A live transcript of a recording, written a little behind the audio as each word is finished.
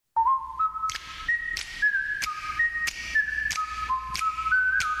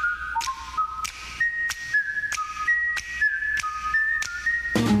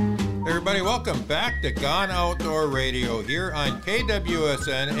everybody. Welcome back to Gone Outdoor Radio here on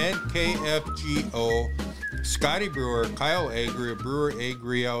KWSN and KFGO. Scotty Brewer, Kyle Agri, Brewer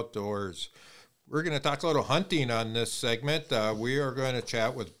Agri Outdoors. We're going to talk a little hunting on this segment. We are going to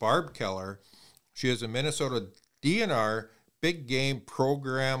chat with Barb Keller. She is a Minnesota DNR Big Game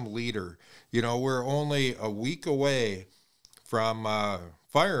Program Leader. You know, we're only a week away from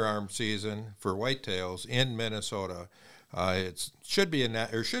firearm season for whitetails in Minnesota. It should be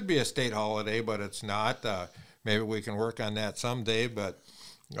a state holiday, but it's not. Maybe we can work on that someday. But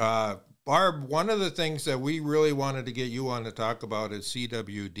Barb, one of the things that we really wanted to get you on to talk about is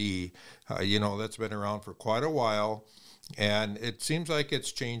CWD. That's been around for quite a while, and it seems like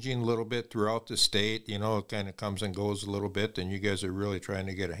it's changing a little bit throughout the state. You know, it kind of comes and goes a little bit, and you guys are really trying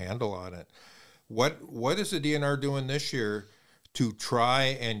to get a handle on it. What is the DNR doing this year to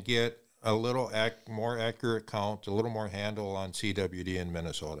try and get a little more accurate count, a little more handle on CWD in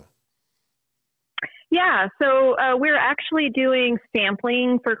Minnesota? Yeah, so we're actually doing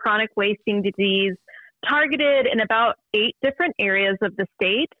sampling for chronic wasting disease targeted in about 8 different areas of the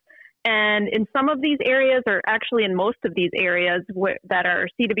state. And in some of these areas, or actually in most of these areas that are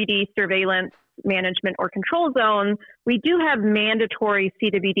CWD surveillance, management, or control zone, we do have mandatory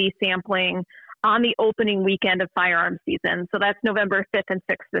CWD sampling on the opening weekend of firearms season. So that's November 5th and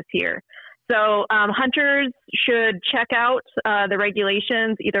 6th this year. So hunters should check out the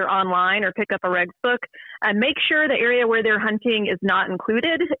regulations either online or pick up a regs book and make sure the area where they're hunting is not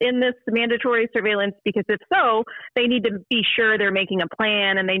included in this mandatory surveillance, because if so, they need to be sure they're making a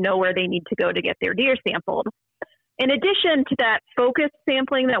plan and they know where they need to go to get their deer sampled. In addition to that focused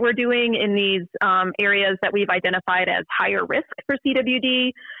sampling that we're doing in these areas that we've identified as higher risk for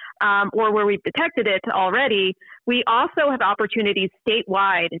CWD, or where we've detected it already, we also have opportunities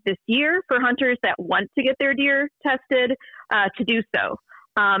statewide this year for hunters that want to get their deer tested to do so.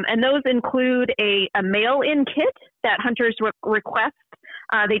 And those include a mail-in kit that hunters request.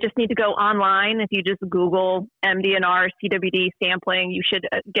 They just need to go online. If you just Google MDNR CWD sampling, you should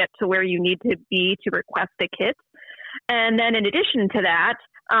get to where you need to be to request a kit. And then in addition to that,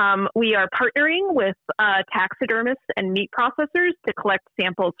 we are partnering with taxidermists and meat processors to collect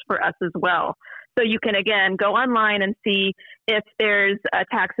samples for us as well. So you can, again, go online and see if there's a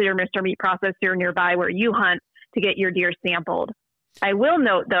taxidermist or meat processor nearby where you hunt to get your deer sampled. I will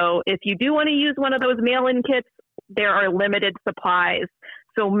note, though, if you do want to use one of those mail-in kits, there are limited supplies.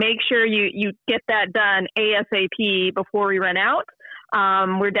 So make sure you get that done ASAP before we run out.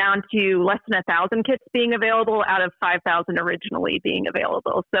 We're down to less than 1,000 kits being available out of 5,000 originally being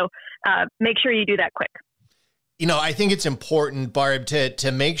available. So make sure you do that quick. You know, I think it's important, Barb,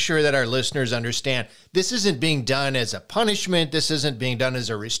 to make sure that our listeners understand this isn't being done as a punishment. This isn't being done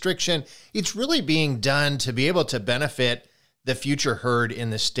as a restriction. It's really being done to be able to benefit the future herd in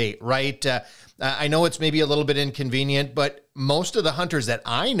the state, right? I know it's maybe a little bit inconvenient, but most of the hunters that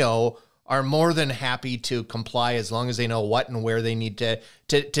I know are more than happy to comply as long as they know what and where they need to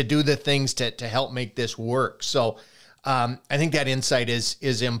do the things to help make this work. So I think that insight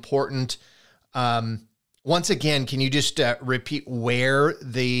is important. Once again, can you just repeat where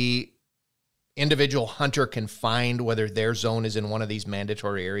the individual hunter can find whether their zone is in one of these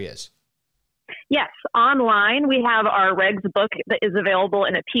mandatory areas? Yes, online we have our regs book that is available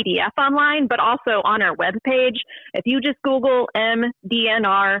in a PDF online, but also on our webpage. If you just Google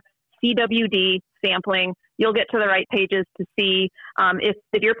MDNR CWD sampling, you'll get to the right pages to see if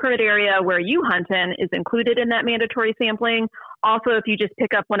the deer permit area where you hunt in is included in that mandatory sampling. Also, if you just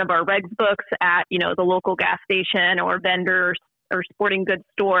pick up one of our regs books at, the local gas station or vendor or sporting goods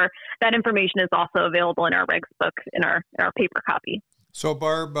store, that information is also available in our regs book in our paper copy. So,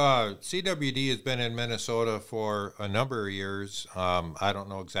 Barb, CWD has been in Minnesota for a number of years. I don't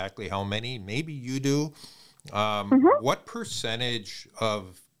know exactly how many. Maybe you do. What percentage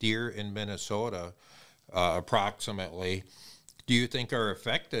of deer in Minnesota, approximately, do you think are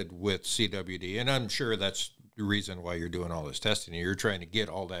affected with CWD? And I'm sure that's the reason why you're doing all this testing. You're trying to get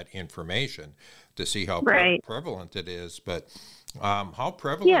all that information to see how prevalent it is. But how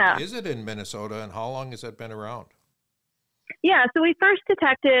prevalent is it in Minnesota, and how long has it been around? Yeah, so we first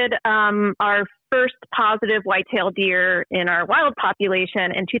detected our first positive whitetail deer in our wild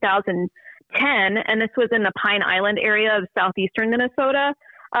population in 2010, and this was in the Pine Island area of southeastern Minnesota.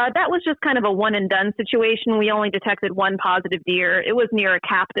 That was just kind of a one-and-done situation. We only detected one positive deer. It was near a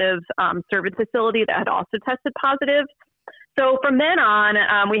captive service facility that had also tested positive. So from then on,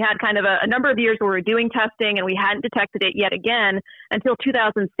 we had kind of a number of years where we were doing testing, and we hadn't detected it yet again until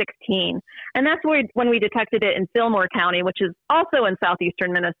 2016. And that's when we detected it in Fillmore County, which is also in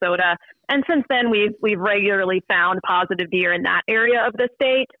southeastern Minnesota. And since then, we've regularly found positive deer in that area of the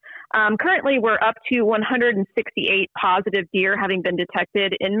state. Currently, we're up to 168 positive deer having been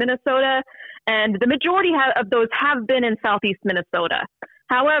detected in Minnesota, and the majority of those have been in southeast Minnesota.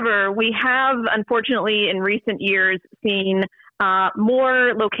 However, we have, unfortunately, in recent years, seen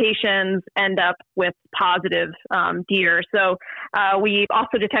more locations end up with positive deer. So we've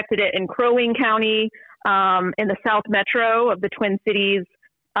also detected it in Crow Wing County, in the South Metro of the Twin Cities,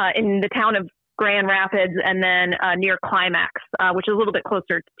 in the town of Grand Rapids, and then near Climax, which is a little bit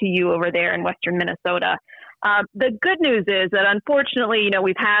closer to you over there in western Minnesota. The good news is that, unfortunately,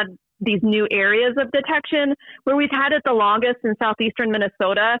 we've had these new areas of detection where we've had it the longest in southeastern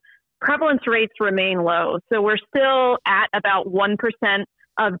Minnesota. Prevalence rates remain low. So we're still at about 1%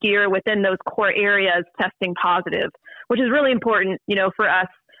 of deer within those core areas testing positive, which is really important, for us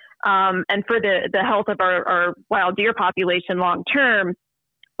and for the health of our wild deer population long term.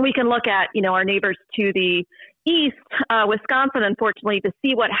 We can look at, our neighbors to the east, Wisconsin, unfortunately, to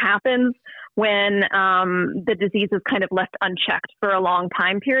see what happens when the disease is kind of left unchecked for a long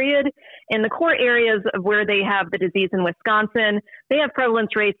time period. In the core areas of where they have the disease in Wisconsin, they have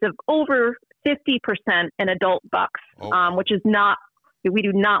prevalence rates of over 50% in adult bucks, which is not, we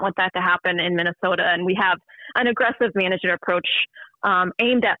do not want that to happen in Minnesota. And we have an aggressive management approach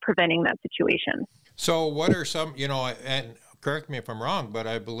aimed at preventing that situation. So what are some, and correct me if I'm wrong, but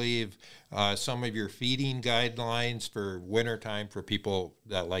I believe some of your feeding guidelines for wintertime for people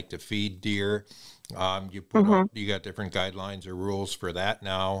that like to feed deer, you put up, you got different guidelines or rules for that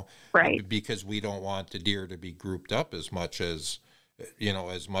now, right? Because we don't want the deer to be grouped up as much as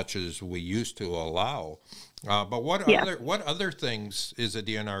we used to allow. But what other things is the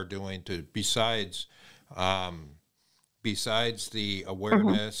DNR doing to besides the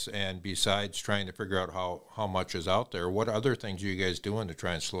awareness and besides trying to figure out how much is out there, what other things are you guys doing to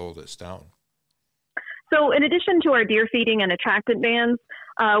try and slow this down? So in addition to our deer feeding and attractant bans,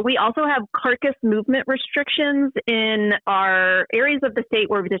 we also have carcass movement restrictions in our areas of the state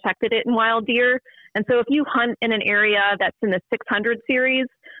where we detected it in wild deer. And so if you hunt in an area that's in the 600 series,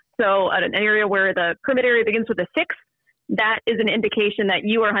 so at an area where the permit area begins with a 6, that is an indication that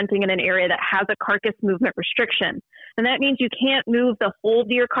you are hunting in an area that has a carcass movement restriction. And that means you can't move the whole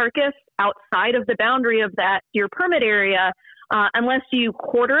deer carcass outside of the boundary of that deer permit area unless you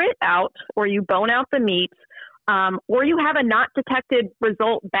quarter it out or you bone out the meat or you have a not detected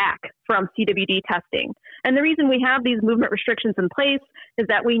result back from CWD testing. And the reason we have these movement restrictions in place is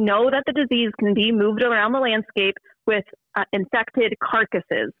that we know that the disease can be moved around the landscape with infected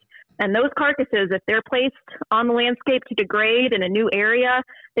carcasses. And those carcasses, if they're placed on the landscape to degrade in a new area,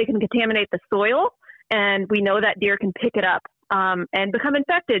 they can contaminate the soil. And we know that deer can pick it up and become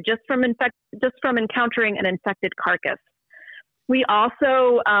infected just from encountering an infected carcass. We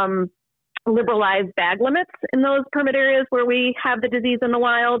also liberalize bag limits in those permit areas where we have the disease in the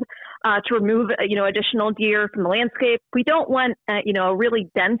wild to remove additional deer from the landscape. We don't want a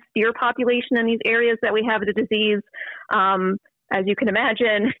really dense deer population in these areas that we have the disease. As you can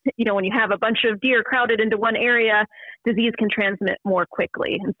imagine, when you have a bunch of deer crowded into one area, disease can transmit more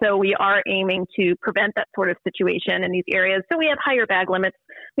quickly. And so we are aiming to prevent that sort of situation in these areas. So we have higher bag limits.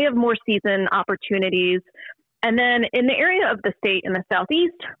 We have more season opportunities. And then in the area of the state in the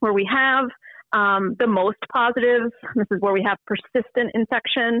southeast where we have the most positives, this is where we have persistent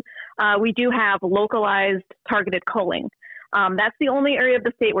infection, we do have localized targeted culling. That's the only area of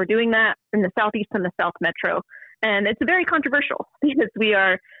the state we're doing that in the southeast and the South Metro. And it's very controversial because we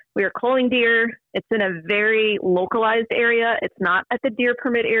are culling deer. It's in a very localized area. It's not at the deer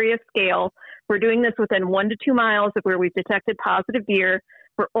permit area scale. We're doing this within 1 to 2 miles of where we've detected positive deer.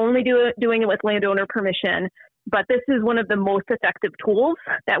 We're only doing it with landowner permission. But this is one of the most effective tools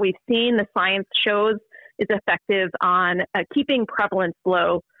that we've seen. The science shows is effective on keeping prevalence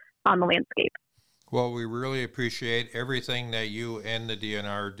low on the landscape. Well, we really appreciate everything that you and the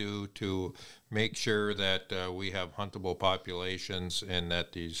DNR do to make sure that we have huntable populations and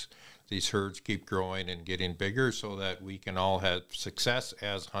that these herds keep growing and getting bigger so that we can all have success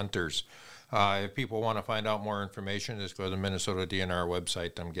as hunters. If people want to find out more information, just go to the Minnesota DNR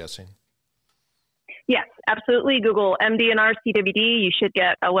website, I'm guessing. Yes, absolutely. Google MDNR CWD. You should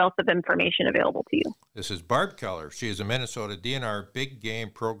get a wealth of information available to you. This is Barb Keller. She is a Minnesota DNR Big Game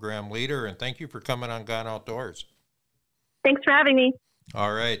Program Leader, and thank you for coming on Gone Outdoors. Thanks for having me.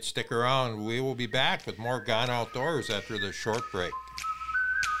 All right, stick around. We will be back with more Gone Outdoors after this short break.